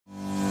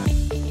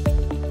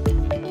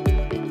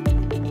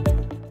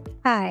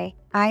Hi,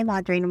 I'm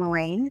Audrina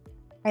Mullane.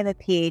 I have a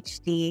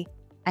PhD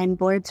and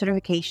board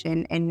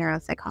certification in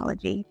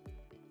neuropsychology.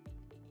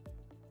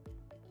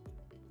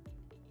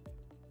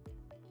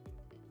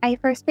 I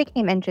first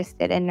became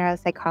interested in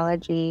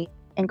neuropsychology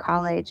in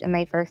college in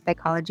my first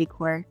psychology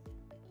course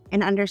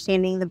and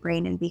understanding the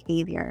brain and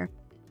behavior.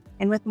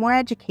 And with more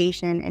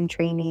education and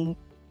training,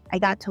 I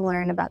got to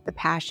learn about the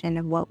passion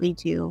of what we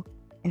do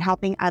and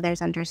helping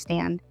others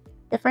understand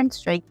different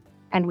strengths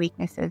and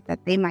weaknesses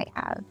that they might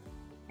have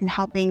and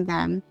helping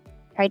them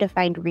try to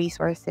find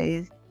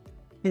resources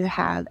to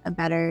have a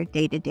better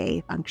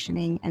day-to-day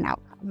functioning and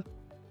outcome.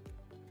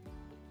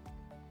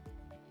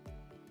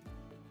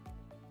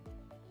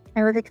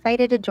 I was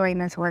excited to join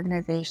this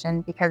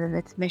organization because of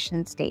its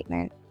mission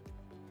statement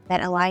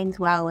that aligns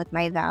well with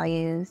my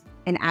values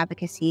and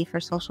advocacy for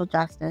social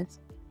justice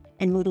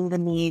and meeting the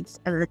needs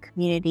of the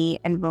community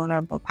and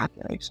vulnerable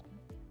population.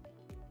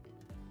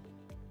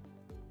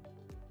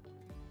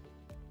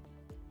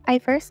 I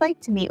first like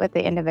to meet with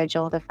the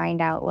individual to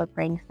find out what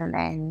brings them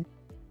in.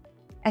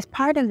 As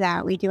part of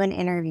that, we do an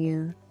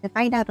interview to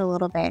find out a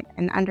little bit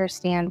and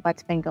understand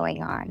what's been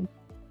going on.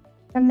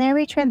 From there,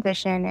 we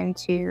transition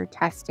into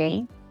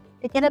testing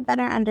to get a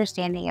better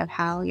understanding of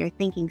how your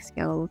thinking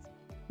skills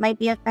might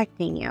be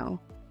affecting you.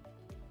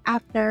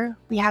 After,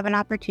 we have an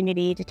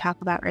opportunity to talk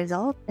about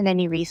results and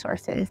any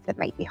resources that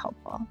might be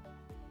helpful.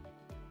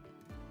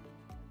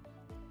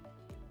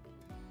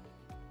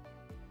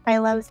 I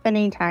love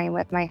spending time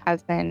with my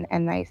husband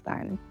and my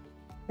son.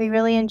 We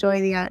really enjoy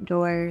the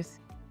outdoors,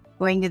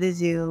 going to the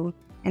zoo,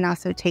 and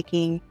also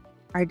taking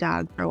our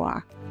dog for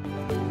walks.